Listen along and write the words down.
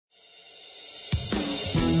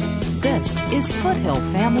This is Foothill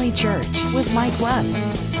Family Church with Mike Webb.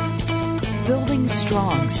 Building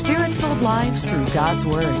strong, Spirit-filled lives through God's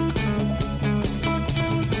Word.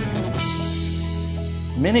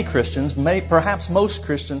 Many Christians, perhaps most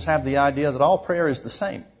Christians, have the idea that all prayer is the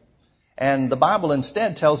same. And the Bible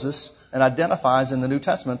instead tells us and identifies in the New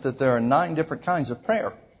Testament that there are 9 different kinds of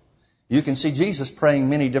prayer. You can see Jesus praying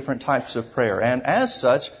many different types of prayer. And as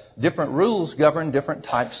such, different rules govern different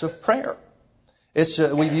types of prayer.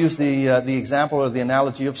 We've used the example or the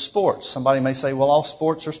analogy of sports. Somebody may say, well, all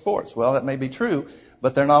sports are sports. Well, that may be true,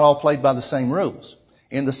 but they're not all played by the same rules.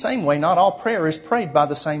 In the same way, not all prayer is prayed by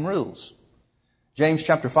the same rules. James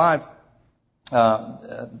chapter 5,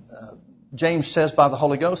 James says by the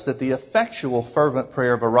Holy Ghost that the effectual fervent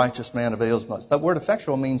prayer of a righteous man avails much. That word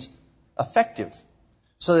effectual means effective.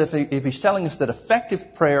 So if he's telling us that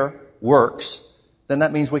effective prayer works, then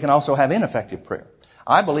that means we can also have ineffective prayer.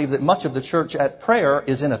 I believe that much of the church at prayer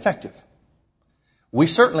is ineffective. We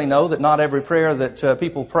certainly know that not every prayer that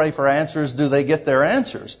people pray for answers do they get their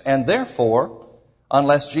answers. And therefore,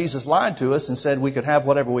 unless Jesus lied to us and said we could have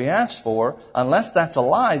whatever we asked for, unless that's a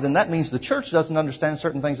lie, then that means the church doesn't understand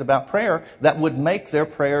certain things about prayer that would make their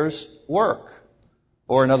prayers work.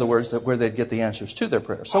 Or in other words, that where they'd get the answers to their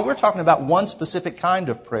prayers. So we're talking about one specific kind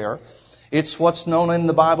of prayer. It's what's known in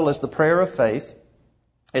the Bible as the prayer of faith.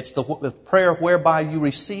 It's the prayer whereby you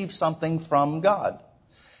receive something from God.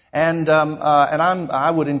 And I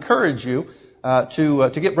would encourage you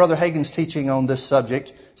to get Brother Hagin's teaching on this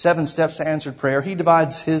subject, 7 Steps to Answered Prayer. He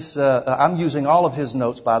divides his, I'm using all of his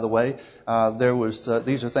notes, by the way.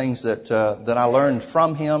 These are things that I learned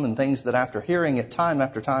from him and things that after hearing it time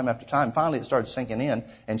after time after time, finally it started sinking in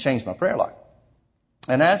and changed my prayer life.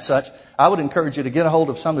 And as such, I would encourage you to get a hold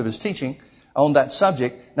of some of his teaching on that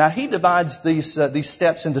subject. Now, he divides these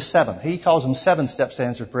steps into 7. He calls them 7 steps to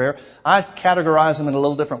answered prayer. I categorize them in a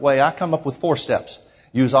little different way. I come up with 4 steps.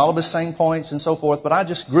 Use all of his same points and so forth, but I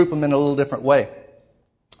just group them in a little different way.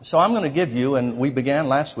 So I'm going to give you, and we began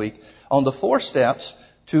last week, on the 4 steps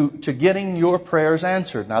to getting your prayers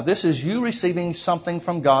answered. Now, this is you receiving something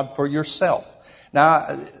from God for yourself.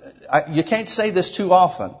 Now, you can't say this too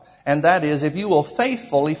often, and that is if you will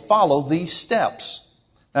faithfully follow these steps.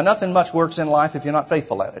 Now, nothing much works in life if you're not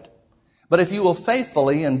faithful at it. But if you will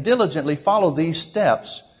faithfully and diligently follow these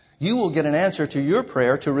steps, you will get an answer to your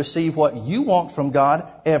prayer to receive what you want from God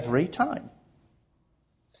every time.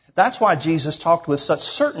 That's why Jesus talked with such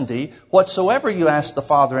certainty, whatsoever you ask the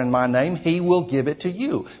Father in my name, He will give it to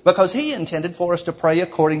you. Because He intended for us to pray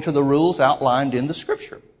according to the rules outlined in the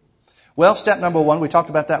Scripture. Well, step number 1, we talked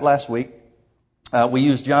about that last week. We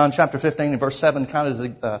used John chapter 15 and verse 7 kind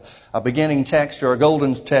of as a beginning text or a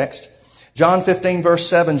golden text. John 15 verse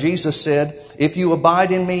 7, Jesus said, if you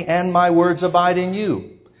abide in me and my words abide in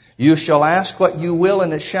you, you shall ask what you will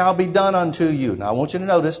and it shall be done unto you. Now I want you to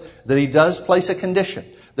notice that He does place a condition.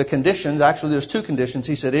 The conditions, actually there's 2 conditions.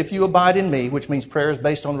 He said, if you abide in me, which means prayer is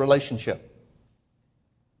based on relationship.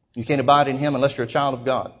 You can't abide in Him unless you're a child of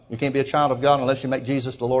God. You can't be a child of God unless you make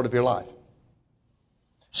Jesus the Lord of your life.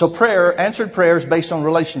 So prayer, answered prayer is based on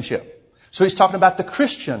relationship. So He's talking about the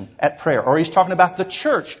Christian at prayer, or He's talking about the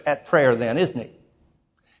church at prayer then, isn't He?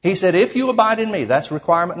 He said, if you abide in me, that's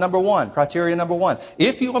requirement number 1, criteria number 1.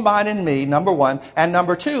 If you abide in me, number 1, and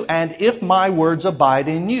number 2, and if my words abide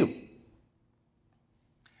in you.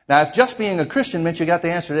 Now, if just being a Christian meant you got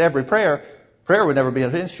the answer to every prayer, prayer would never be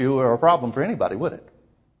an issue or a problem for anybody, would it?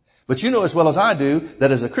 But you know as well as I do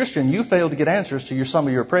that as a Christian, you fail to get answers to some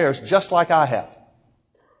of your prayers just like I have.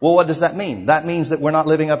 Well, what does that mean? That means that we're not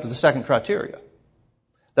living up to the second criteria.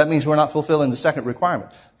 That means we're not fulfilling the second requirement.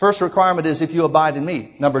 First requirement is if you abide in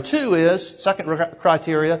me. Number 2 is, second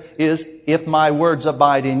criteria is if my words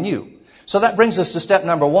abide in you. So that brings us to step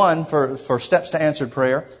number 1 for steps to answered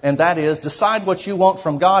prayer, and that is decide what you want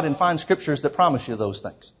from God and find scriptures that promise you those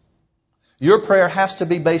things. Your prayer has to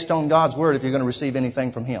be based on God's Word if you're going to receive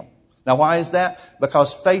anything from Him. Now, why is that?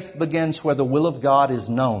 Because faith begins where the will of God is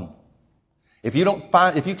known. If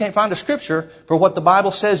you can't find a scripture for what the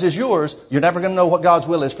Bible says is yours, you're never going to know what God's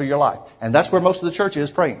will is for your life. And that's where most of the church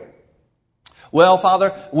is praying. Well,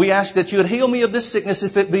 Father, we ask that you would heal me of this sickness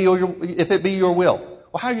if it be your will.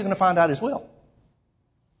 Well, how are you going to find out His will?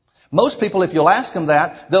 Most people, if you'll ask them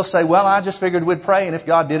that, they'll say, well, I just figured we'd pray, and if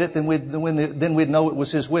God did it, then we'd know it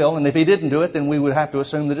was His will. And if He didn't do it, then we would have to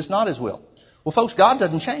assume that it's not His will. Well, folks, God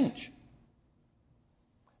doesn't change.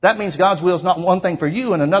 That means God's will is not one thing for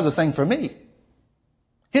you and another thing for me.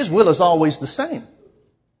 His will is always the same.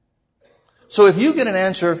 So if you get an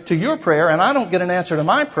answer to your prayer and I don't get an answer to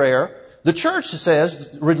my prayer, the church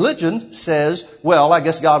says, religion says, well, I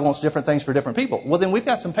guess God wants different things for different people. Well, then we've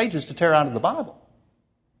got some pages to tear out of the Bible.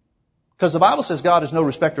 Because the Bible says God is no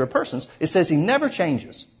respecter of persons. It says He never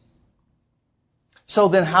changes. So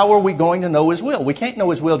then how are we going to know His will? We can't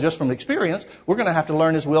know His will just from experience. We're going to have to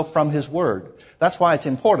learn His will from His Word. That's why it's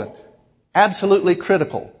important, absolutely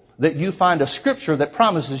critical, that you find a scripture that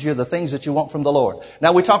promises you the things that you want from the Lord.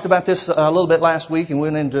 Now, we talked about this a little bit last week and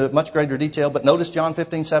went into much greater detail, but notice John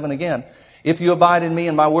 15:7 again. If you abide in me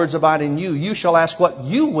and my words abide in you, you shall ask what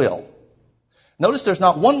you will. Notice there's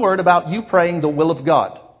not one word about you praying the will of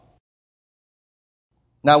God.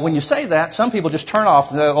 Now, when you say that, some people just turn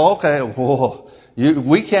off and say, okay, whoa,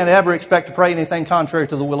 we can't ever expect to pray anything contrary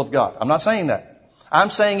to the will of God. I'm not saying that.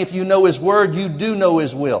 I'm saying if you know His Word, you do know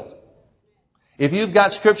His will. If you've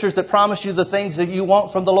got scriptures that promise you the things that you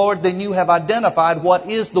want from the Lord, then you have identified what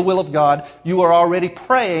is the will of God. You are already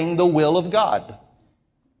praying the will of God.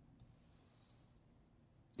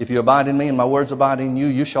 If you abide in me and my words abide in you,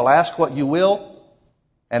 you shall ask what you will,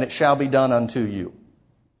 and it shall be done unto you.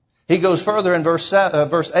 He goes further in verse 8,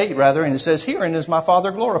 and it says, herein is my Father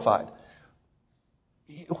glorified.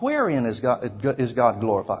 Wherein is God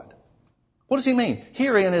glorified? What does He mean?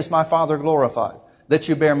 Herein is my Father glorified, that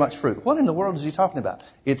you bear much fruit. What in the world is He talking about?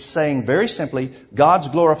 It's saying very simply, God's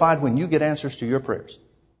glorified when you get answers to your prayers.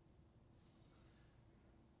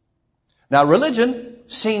 Now, religion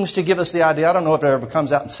seems to give us the idea, I don't know if it ever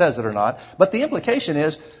comes out and says it or not, but the implication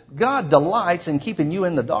is God delights in keeping you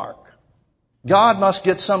in the dark. God must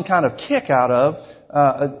get some kind of kick out of,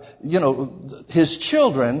 His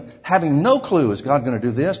children having no clue. Is God going to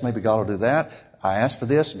do this? Maybe God will do that. I asked for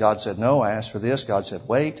this. God said no. I asked for this. God said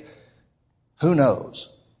wait. Who knows?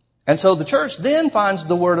 And so the church then finds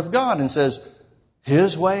the Word of God and says,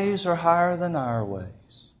 His ways are higher than our ways.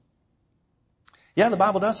 Yeah, the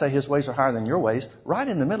Bible does say His ways are higher than your ways, right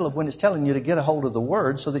in the middle of when it's telling you to get a hold of the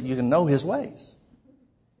Word so that you can know His ways.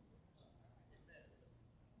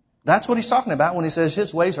 That's what He's talking about when He says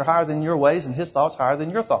His ways are higher than your ways and His thoughts higher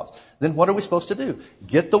than your thoughts. Then what are we supposed to do?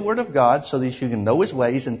 Get the Word of God so that you can know His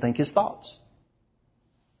ways and think His thoughts.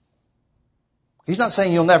 He's not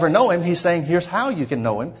saying you'll never know Him. He's saying here's how you can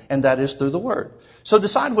know Him, and that is through the Word. So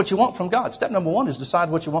decide what you want from God. Step number 1 is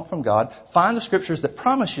decide what you want from God. Find the Scriptures that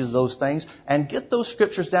promise you those things and get those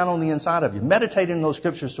Scriptures down on the inside of you. Meditate in those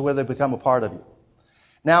Scriptures to where they become a part of you.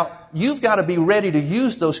 Now, you've got to be ready to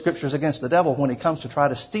use those Scriptures against the devil when he comes to try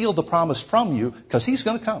to steal the promise from you, because he's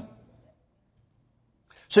going to come.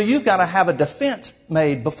 So you've got to have a defense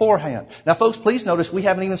made beforehand. Now, folks, please notice we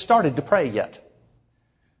haven't even started to pray yet.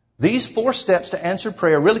 These 4 steps to answered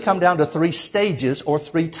prayer really come down to 3 stages or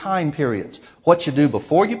 3 time periods. What you do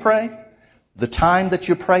before you pray, the time that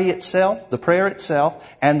you pray itself, the prayer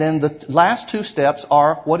itself, and then the last 2 steps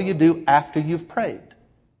are what do you do after you've prayed.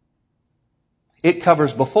 It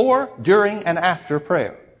covers before, during, and after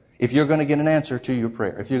prayer. If you're going to get an answer to your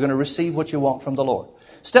prayer, if you're going to receive what you want from the Lord.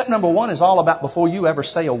 Step number 1 is all about before you ever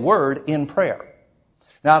say a word in prayer.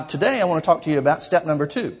 Now, today I want to talk to you about step number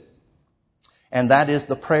 2. And that is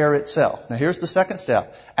the prayer itself. Now, here's the second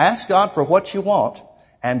step. Ask God for what you want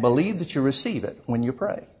and believe that you receive it when you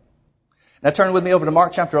pray. Now, turn with me over to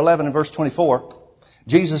Mark chapter 11 and verse 24.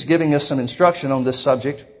 Jesus giving us some instruction on this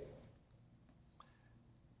subject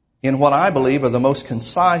in what I believe are the most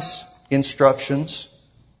concise instructions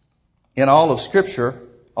in all of Scripture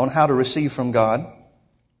on how to receive from God.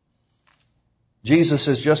 Jesus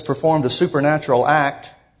has just performed a supernatural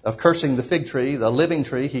act of cursing the fig tree, the living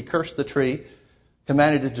tree. He cursed the tree,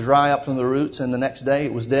 commanded it to dry up from the roots, and the next day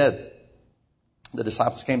it was dead. The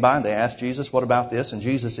disciples came by and they asked Jesus, what about this? And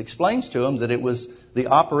Jesus explains to them that it was the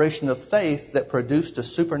operation of faith that produced a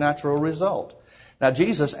supernatural result. Now,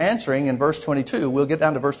 Jesus answering in verse 22, we'll get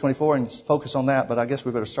down to verse 24 and focus on that, but I guess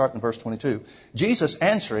we better start in verse 22. Jesus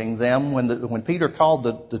answering them when Peter called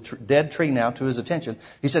the dead tree now to his attention,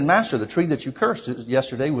 he said, Master, the tree that you cursed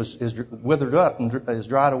yesterday is withered up and is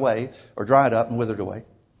dried up and withered away.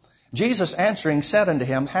 Jesus answering said unto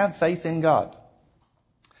him, Have faith in God.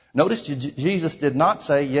 Notice Jesus did not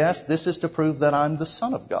say, yes, this is to prove that I'm the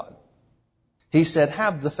Son of God. He said,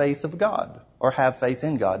 have the faith of God, or have faith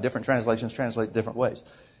in God. Different translations translate different ways.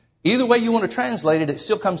 Either way you want to translate it, it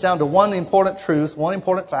still comes down to one important truth, one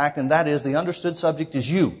important fact, and that is the understood subject is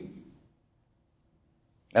you.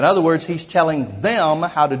 In other words, he's telling them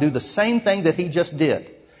how to do the same thing that he just did.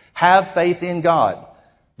 Have faith in God.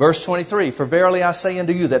 Verse 23, For verily I say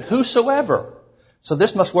unto you that whosoever, so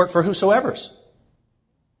this must work for whosoever's.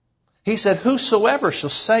 He said, Whosoever shall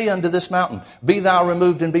say unto this mountain, Be thou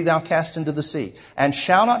removed and be thou cast into the sea, and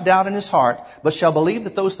shall not doubt in his heart, but shall believe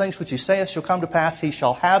that those things which he saith shall come to pass, he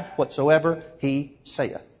shall have whatsoever he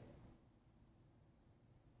saith.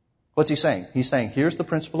 What's he saying? He's saying, here's the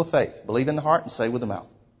principle of faith. Believe in the heart and say with the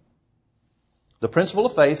mouth. The principle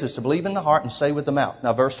of faith is to believe in the heart and say with the mouth.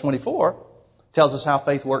 Now, verse 24 tells us how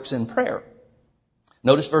faith works in prayer.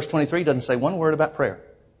 Notice verse 23 doesn't say one word about prayer.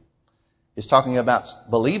 It's talking about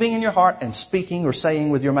believing in your heart and speaking or saying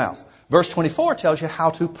with your mouth. Verse 24 tells you how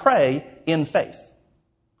to pray in faith,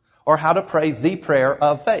 or how to pray the prayer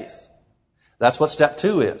of faith. That's what step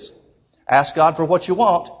 2 is. Ask God for what you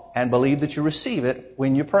want and believe that you receive it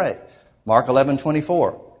when you pray. Mark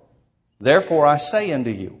 11:24. Therefore I say unto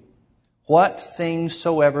you, what things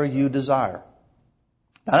soever you desire.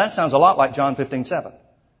 Now that sounds a lot like John 15:7.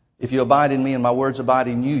 If you abide in me and my words abide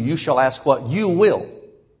in you, you shall ask what you will,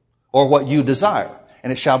 or what you desire,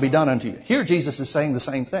 and it shall be done unto you. Here Jesus is saying the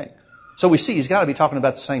same thing. So we see he's got to be talking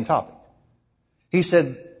about the same topic. He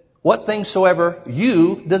said, what things soever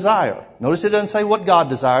you desire. Notice it doesn't say what God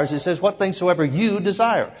desires. It says what things soever you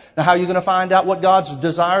desire. Now how are you going to find out what God's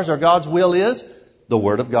desires or God's will is? The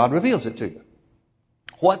Word of God reveals it to you.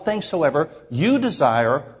 What things soever you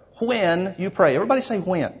desire when you pray. Everybody say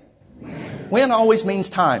when. When always means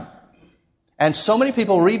time. And so many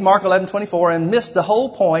people read Mark 11:24 and miss the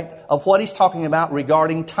whole point of what he's talking about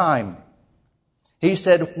regarding time. He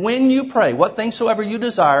said, when you pray, what things soever you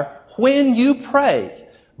desire, when you pray,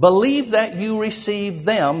 believe that you receive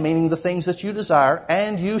them, meaning the things that you desire,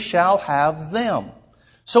 and you shall have them.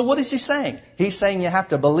 So what is he saying? He's saying you have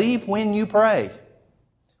to believe when you pray.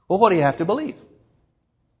 Well, what do you have to believe?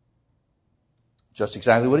 Just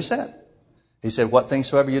exactly what he said. He said, what things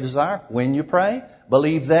soever you desire, when you pray,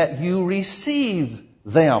 believe that you receive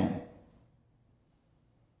them.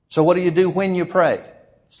 So what do you do when you pray?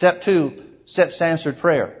 Step 2, steps to answered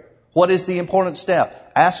prayer. What is the important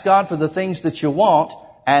step? Ask God for the things that you want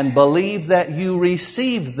and believe that you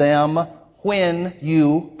receive them when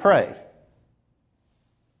you pray.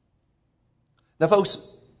 Now, folks,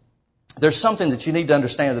 there's something that you need to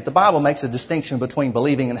understand, that the Bible makes a distinction between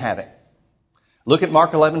believing and having. Look at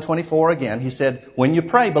Mark 11:24 again. He said, when you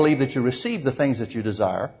pray, believe that you receive the things that you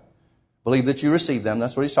desire. Believe that you receive them.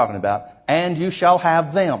 That's what he's talking about. And you shall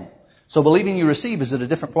have them. So believing you receive is at a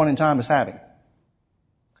different point in time as having.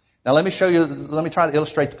 Now let me try to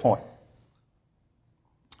illustrate the point.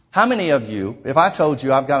 How many of you, if I told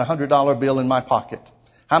you I've got a $100 bill in my pocket,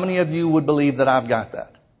 how many of you would believe that I've got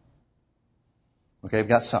that? Okay, I've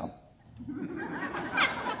got some.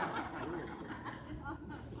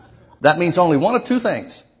 That means only one of two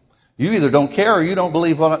things. You either don't care or you don't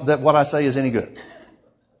believe that what I say is any good.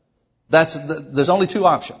 There's only two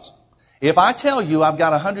options. If I tell you I've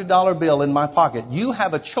got a $100 bill in my pocket, you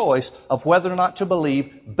have a choice of whether or not to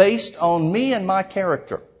believe based on me and my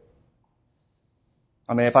character.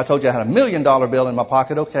 I mean, if I told you I had $1 million bill in my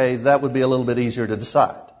pocket, okay, that would be a little bit easier to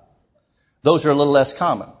decide. Those are a little less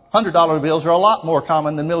common. $100 bills are a lot more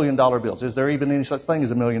common than $1 million bills. Is there even any such thing as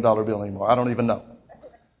a $1 million bill anymore? I don't even know.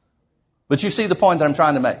 But you see the point that I'm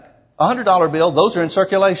trying to make. A $100 bill, those are in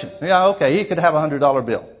circulation. Yeah, okay, he could have a $100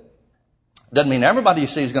 bill. Doesn't mean everybody you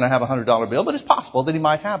see is going to have a $100 bill, but it's possible that he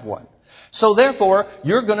might have one. So therefore,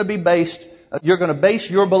 you're going to base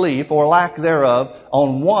your belief or lack thereof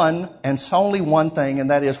on one and only one thing, and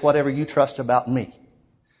that is whatever you trust about me.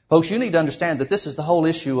 Folks, you need to understand that this is the whole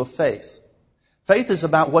issue of faith. Faith is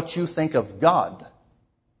about what you think of God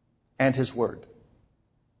and His Word.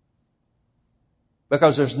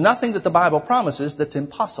 Because there's nothing that the Bible promises that's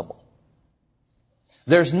impossible.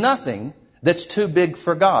 There's nothing that's too big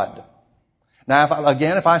for God. Now,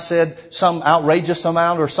 if I said some outrageous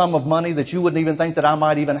amount or sum of money that you wouldn't even think that I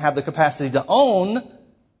might even have the capacity to own,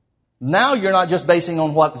 now you're not just basing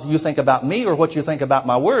on what you think about me or what you think about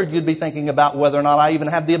my word. You'd be thinking about whether or not I even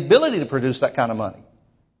have the ability to produce that kind of money.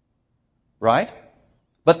 Right?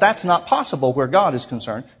 But that's not possible where God is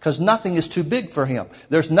concerned, because nothing is too big for Him.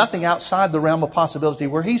 There's nothing outside the realm of possibility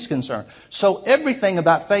where He's concerned. So everything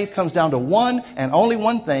about faith comes down to one and only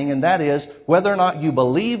one thing, and that is whether or not you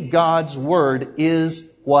believe God's Word is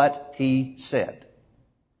what He said.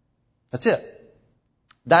 That's it.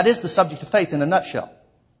 That is the subject of faith in a nutshell.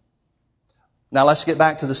 Now let's get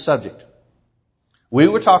back to the subject. We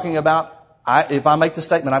were talking about, if I make the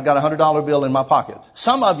statement, I've got a $100 bill in my pocket.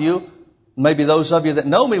 Some of you, maybe those of you that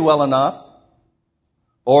know me well enough,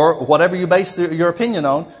 or whatever you base your opinion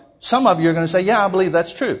on, some of you are going to say, yeah, I believe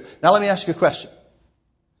that's true. Now let me ask you a question.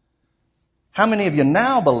 How many of you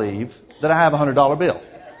now believe that I have a $100 bill?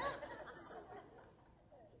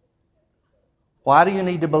 Why do you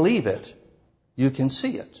need to believe it? You can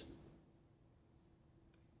see it.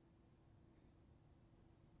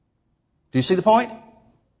 Do you see the point?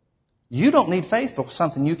 You don't need faith for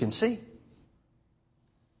something you can see.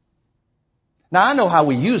 Now, I know how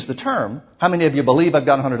we use the term. How many of you believe I've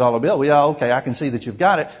got a $100 bill? Well, yeah, okay, I can see that you've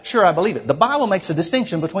got it. Sure, I believe it. The Bible makes a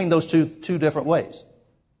distinction between those two different ways.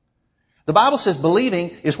 The Bible says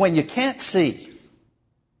believing is when you can't see.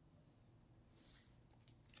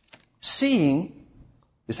 Seeing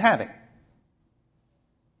is having.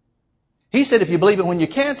 He said if you believe it when you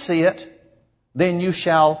can't see it, then you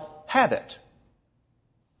shall have it.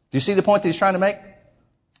 Do you see the point that he's trying to make?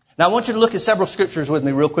 Now, I want you to look at several scriptures with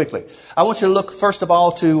me real quickly. I want you to look, first of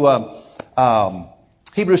all, to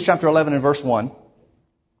Hebrews chapter 11 and verse 1.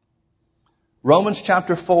 Romans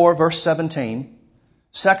chapter 4, verse 17.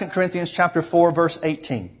 2 Corinthians chapter 4, verse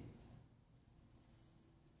 18.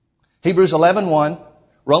 Hebrews 11:1,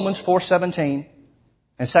 Romans 4:17,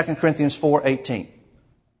 and 2 Corinthians 4:18.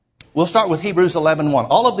 We'll start with Hebrews 11:1.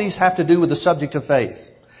 All of these have to do with the subject of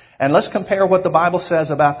faith. And let's compare what the Bible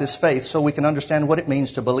says about this faith so we can understand what it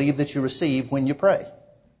means to believe that you receive when you pray.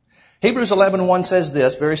 Hebrews 11:1 says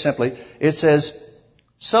this, very simply. It says,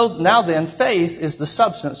 "So now then, faith is the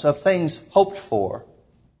substance of things hoped for,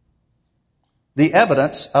 the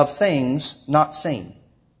evidence of things not seen."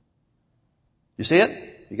 You see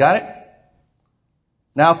it? You got it?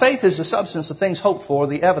 Now, faith is the substance of things hoped for,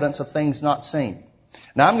 the evidence of things not seen.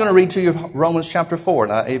 Now, I'm going to read to you Romans chapter 4.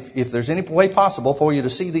 Now, if there's any way possible for you to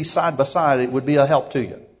see these side by side, it would be a help to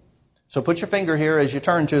you. So put your finger here as you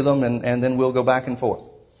turn to them, and then we'll go back and forth.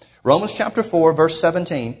 Romans chapter 4, verse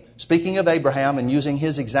 17, speaking of Abraham and using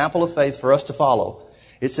his example of faith for us to follow.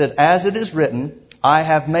 It said, "As it is written, I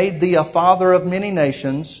have made thee a father of many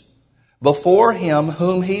nations, before him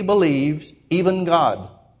whom he believed, even God,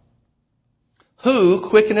 who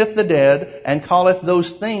quickeneth the dead, and calleth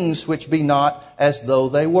those things which be not as though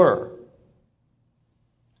they were."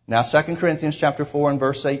 Now, 2 Corinthians chapter 4 and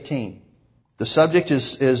verse 18. The subject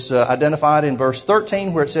is identified in verse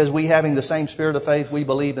 13, where it says, "We having the same spirit of faith, we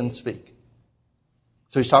believe and speak."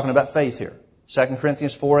 So he's talking about faith here. 2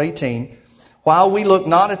 Corinthians 4:18. "While we look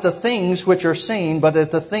not at the things which are seen, but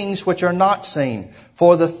at the things which are not seen.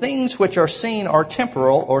 For the things which are seen are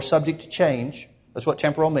temporal," or subject to change. That's what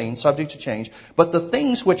temporal means, subject to change. "But the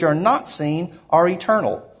things which are not seen are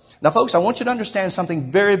eternal." Now, folks, I want you to understand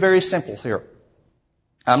something very, very simple here.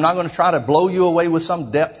 I'm not going to try to blow you away with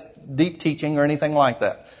some deep teaching or anything like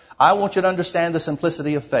that. I want you to understand the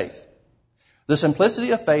simplicity of faith. The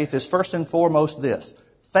simplicity of faith is first and foremost this.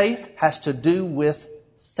 Faith has to do with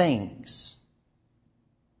things.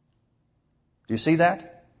 Do you see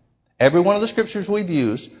that? Every one of the scriptures we've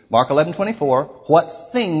used, Mark 11:24,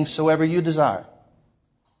 "What things soever you desire."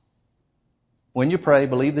 When you pray,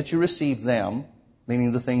 believe that you receive them,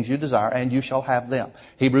 meaning the things you desire, and you shall have them.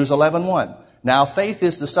 Hebrews 11:1. "Now faith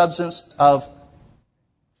is the substance of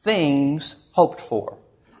things hoped for,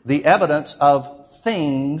 the evidence of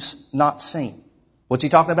things not seen." What's he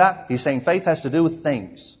talking about? He's saying faith has to do with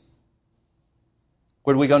things.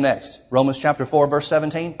 Where do we go next? Romans chapter 4, verse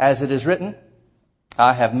 17. "As it is written,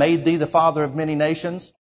 I have made thee the father of many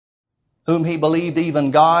nations, whom he believed even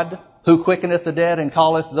God, who quickeneth the dead, and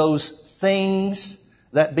calleth those things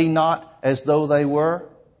that be not as though they were."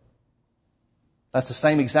 That's the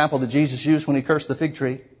same example that Jesus used when he cursed the fig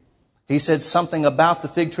tree. He said something about the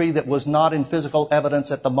fig tree that was not in physical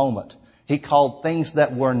evidence at the moment. He called things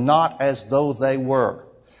that were not as though they were.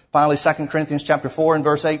 Finally, 2 Corinthians chapter 4 and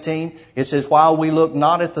verse 18, it says, "While we look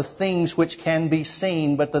not at the things which can be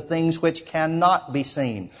seen, but the things which cannot be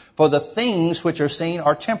seen. For the things which are seen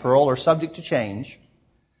are temporal," or subject to change,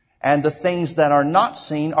 "and the things that are not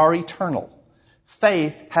seen are eternal."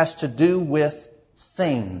 Faith has to do with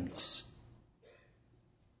things.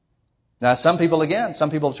 Now, some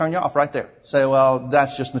people turn you off right there. Say, "Well,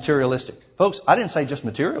 that's just materialistic." Folks, I didn't say just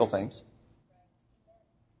material things.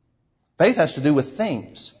 Faith has to do with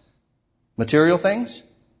things. Material things,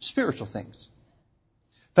 spiritual things.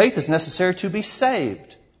 Faith is necessary to be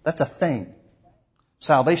saved. That's a thing.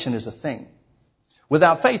 Salvation is a thing.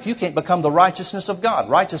 Without faith, you can't become the righteousness of God.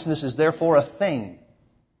 Righteousness is therefore a thing.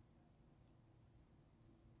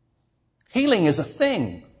 Healing is a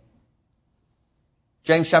thing.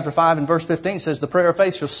 James chapter 5 and verse 15 says, "The prayer of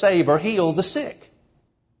faith shall save or heal the sick."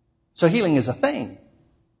 So healing is a thing.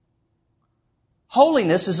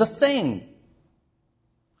 Holiness is a thing.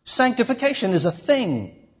 Sanctification is a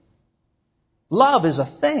thing. Love is a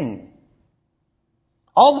thing.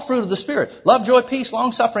 All the fruit of the Spirit, love, joy, peace,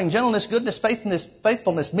 long-suffering, gentleness, goodness,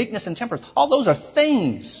 faithfulness, meekness, and temperance, all those are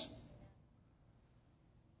things.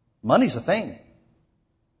 Money's a thing.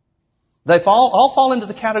 They all fall into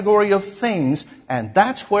the category of things, and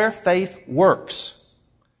that's where faith works.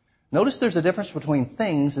 Notice there's a difference between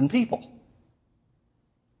things and people.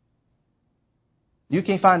 You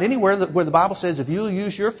can't find anywhere where the Bible says if you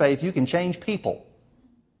use your faith, you can change people.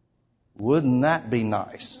 Wouldn't that be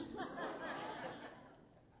nice?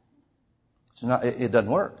 It doesn't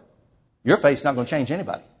work. Your faith's not going to change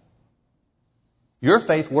anybody. Your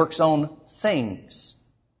faith works on things.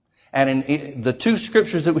 And in the two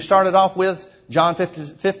scriptures that we started off with, John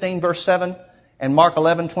 15 verse 7 and Mark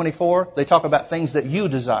 11:24, they talk about things that you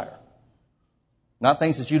desire. Not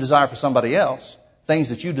things that you desire for somebody else, things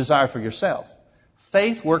that you desire for yourself.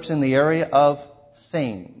 Faith works in the area of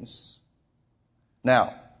things.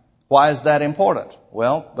 Now, why is that important?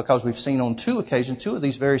 Well, because we've seen on two occasions, two of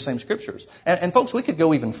these very same scriptures. And folks, we could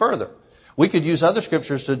go even further. We could use other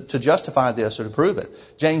scriptures to justify this or to prove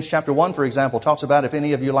it. James chapter 1, for example, talks about if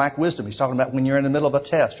any of you lack wisdom. He's talking about when you're in the middle of a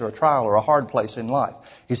test or a trial or a hard place in life.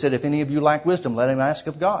 He said, if any of you lack wisdom, let him ask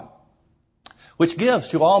of God, which gives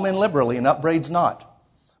to all men liberally and upbraids not.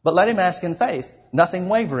 But let him ask in faith, nothing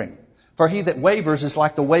wavering. For he that wavers is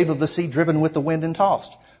like the wave of the sea driven with the wind and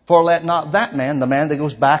tossed. For let not that man, the man that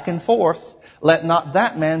goes back and forth, let not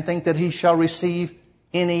that man think that he shall receive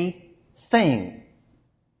anything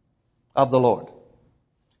of the Lord.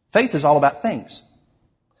 Faith is all about things.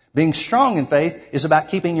 Being strong in faith is about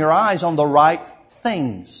keeping your eyes on the right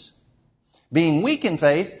things. Being weak in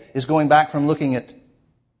faith is going back from looking at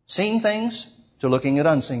seen things to looking at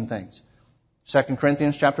unseen things. 2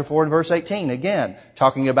 Corinthians chapter 4 and verse 18, again,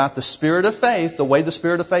 talking about the spirit of faith. The way the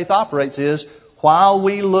spirit of faith operates is, while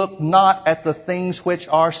we look not at the things which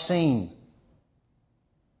are seen,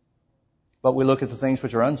 but we look at the things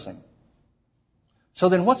which are unseen. So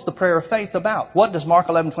then what's the prayer of faith about? What does Mark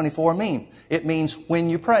 11:24 mean? It means when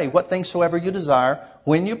you pray, what things soever you desire,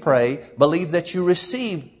 when you pray, believe that you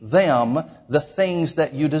receive them, the things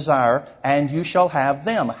that you desire, and you shall have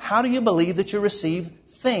them. How do you believe that you receive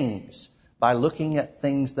things? By looking at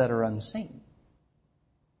things that are unseen.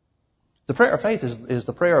 The prayer of faith is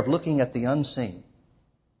the prayer of looking at the unseen.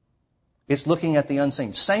 It's looking at the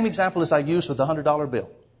unseen. Same example as I used with the $100 bill.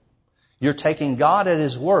 You're taking God at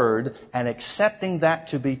His word and accepting that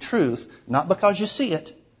to be truth, not because you see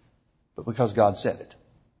it, but because God said it.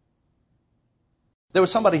 There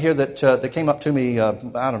was somebody here that came up to me, 3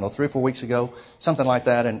 or 4 weeks ago, something like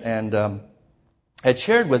that, and had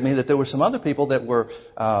shared with me that there were some other people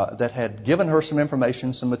that had given her some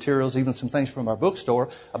information, some materials, even some things from our bookstore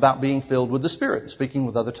about being filled with the Spirit and speaking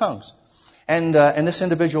with other tongues. And this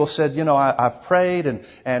individual said, I've prayed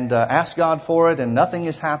and asked God for it, and nothing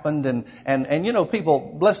has happened. And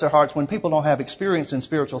people, bless their hearts, when people don't have experience in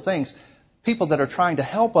spiritual things, people that are trying to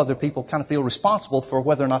help other people kind of feel responsible for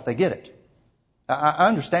whether or not they get it. I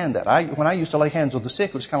understand that. When I used to lay hands on the sick,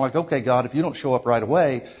 it was kind of like, okay, God, if you don't show up right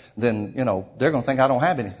away, then, they're going to think I don't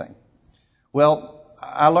have anything. Well,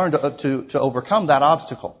 I learned to overcome that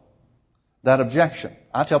obstacle, that objection.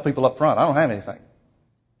 I tell people up front, I don't have anything.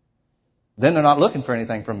 Then they're not looking for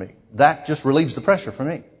anything from me. That just relieves the pressure for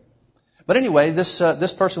me. But anyway,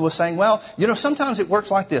 this person was saying, well, sometimes it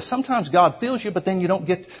works like this. Sometimes God fills you, but then you don't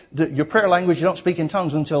get your prayer language. You don't speak in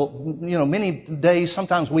tongues until, many days,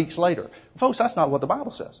 sometimes weeks later. Folks, that's not what the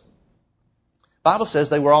Bible says. The Bible says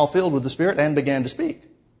they were all filled with the Spirit and began to speak.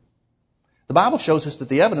 The Bible shows us that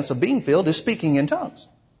the evidence of being filled is speaking in tongues.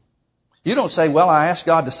 You don't say, well, I asked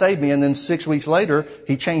God to save me, and then 6 weeks later,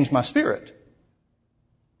 He changed my spirit.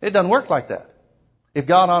 It doesn't work like that. If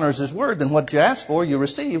God honors His word, then what you ask for, you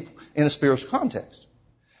receive in a spiritual context.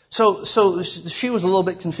 So she was a little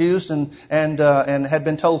bit confused and had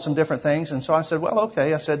been told some different things. And so I said, well,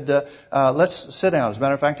 okay. I said, let's sit down. As a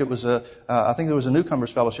matter of fact, it was I think there was a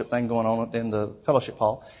newcomers fellowship thing going on in the fellowship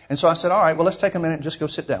hall. And so I said, all right, well, let's take a minute and just go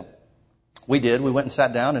sit down. We did. We went and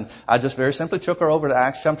sat down, and I just very simply took her over to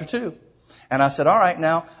Acts chapter 2. And I said, all right,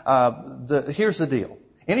 now, here's the deal.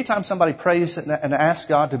 Anytime somebody prays and asks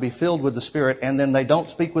God to be filled with the Spirit and then they don't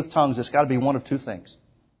speak with tongues, it's got to be one of two things.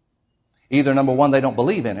 Either, number one, they don't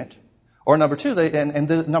believe in it, or number two,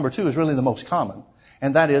 number two is really the most common,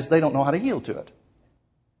 and that is they don't know how to yield to it.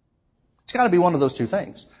 It's got to be one of those two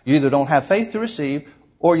things. You either don't have faith to receive,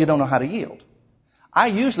 or you don't know how to yield. I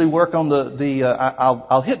usually work on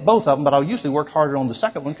I'll hit both of them, but I'll usually work harder on the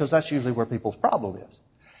second one because that's usually where people's problem is.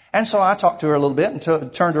 And so I talked to her a little bit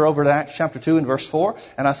and turned her over to Acts chapter 2 and verse 4.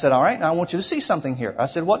 And I said, all right, now I want you to see something here. I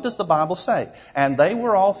said, what does the Bible say? And they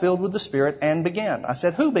were all filled with the Spirit and began. I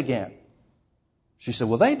said, who began? She said,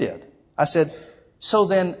 well, they did. I said, so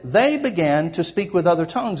then they began to speak with other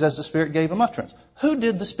tongues as the Spirit gave them utterance. Who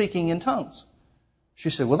did the speaking in tongues? She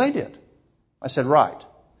said, well, they did. I said, right.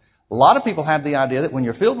 A lot of people have the idea that when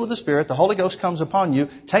you're filled with the Spirit, the Holy Ghost comes upon you,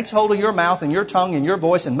 takes hold of your mouth and your tongue and your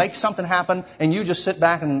voice and makes something happen, and you just sit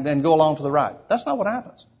back and go along for the ride. That's not what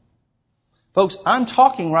happens. Folks, I'm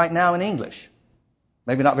talking right now in English.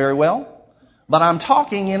 Maybe not very well, but I'm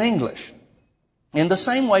talking in English. In the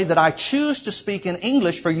same way that I choose to speak in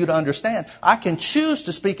English for you to understand, I can choose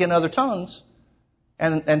to speak in other tongues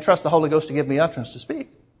and trust the Holy Ghost to give me utterance to speak.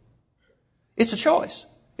 It's a choice.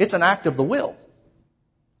 It's an act of the will.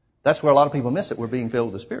 That's where a lot of people miss it, where being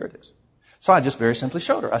filled with the Spirit is. So I just very simply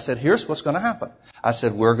showed her. I said, here's what's going to happen. I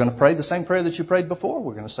said, we're going to pray the same prayer that you prayed before.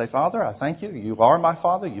 We're going to say, Father, I thank you. You are my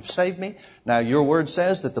Father. You've saved me. Now your word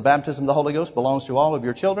says that the baptism of the Holy Ghost belongs to all of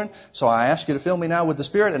your children. So I ask you to fill me now with the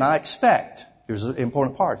Spirit, and I expect, here's the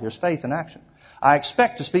important part, here's faith in action. I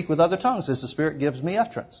expect to speak with other tongues as the Spirit gives me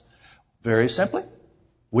utterance. Very simply,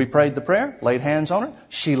 we prayed the prayer, laid hands on her.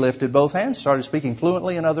 She lifted both hands, started speaking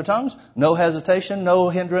fluently in other tongues. No hesitation, no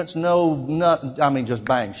hindrance, just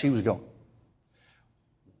bang, she was going.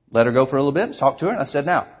 Let her go for a little bit, talk to her, and I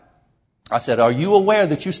said, are you aware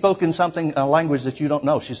that you spoke in a language that you don't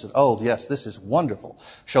know? She said, oh, yes, this is wonderful.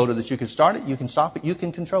 Showed her that you can start it, you can stop it, you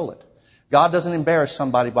can control it. God doesn't embarrass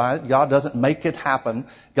somebody by it. God doesn't make it happen.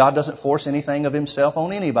 God doesn't force anything of himself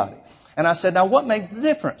on anybody. And I said, now what made the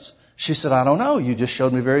difference? She said, I don't know. You just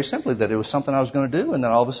showed me very simply that it was something I was going to do, and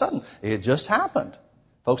then all of a sudden, it just happened.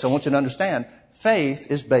 Folks, I want you to understand,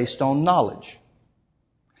 faith is based on knowledge.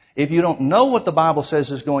 If you don't know what the Bible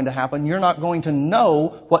says is going to happen, you're not going to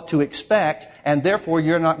know what to expect, and therefore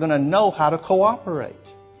you're not going to know how to cooperate.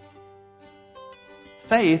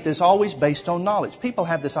 Faith is always based on knowledge. People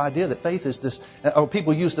have this idea that faith is this, or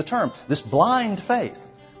people use the term, this blind faith.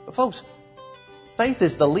 But folks, faith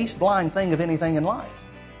is the least blind thing of anything in life.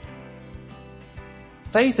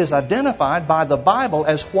 Faith is identified by the Bible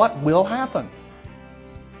as what will happen.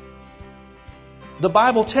 The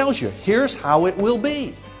Bible tells you, here's how it will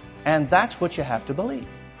be. And that's what you have to believe.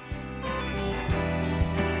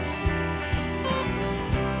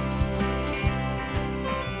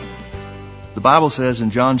 The Bible says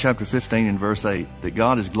in John chapter 15 and verse 8 that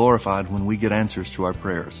God is glorified when we get answers to our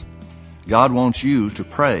prayers. God wants you to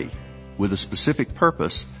pray with a specific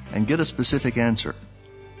purpose and get a specific answer.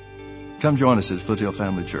 Come join us at Foothill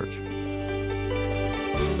Family Church.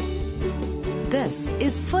 This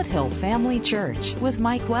is Foothill Family Church with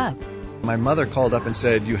Mike Webb. My mother called up and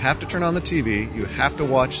said, you have to turn on the TV, you have to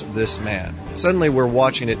watch this man. Suddenly we're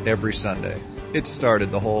watching it every Sunday. It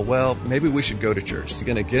started the whole, maybe we should go to church.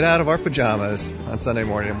 We're going to get out of our pajamas on Sunday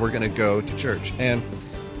morning and we're going to go to church. And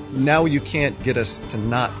now you can't get us to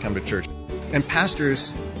not come to church. And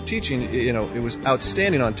pastors teaching, it was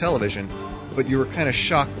outstanding on television, but you were kind of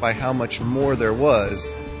shocked by how much more there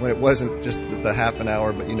was when it wasn't just the half an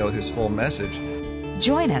hour, but his full message.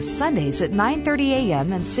 Join us Sundays at 9:30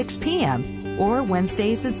 a.m. and 6 p.m. or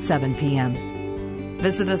Wednesdays at 7 p.m.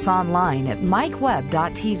 Visit us online at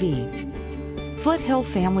mikewebb.tv. Foothill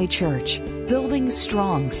Family Church, building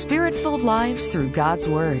strong, Spirit-filled lives through God's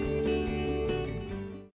Word.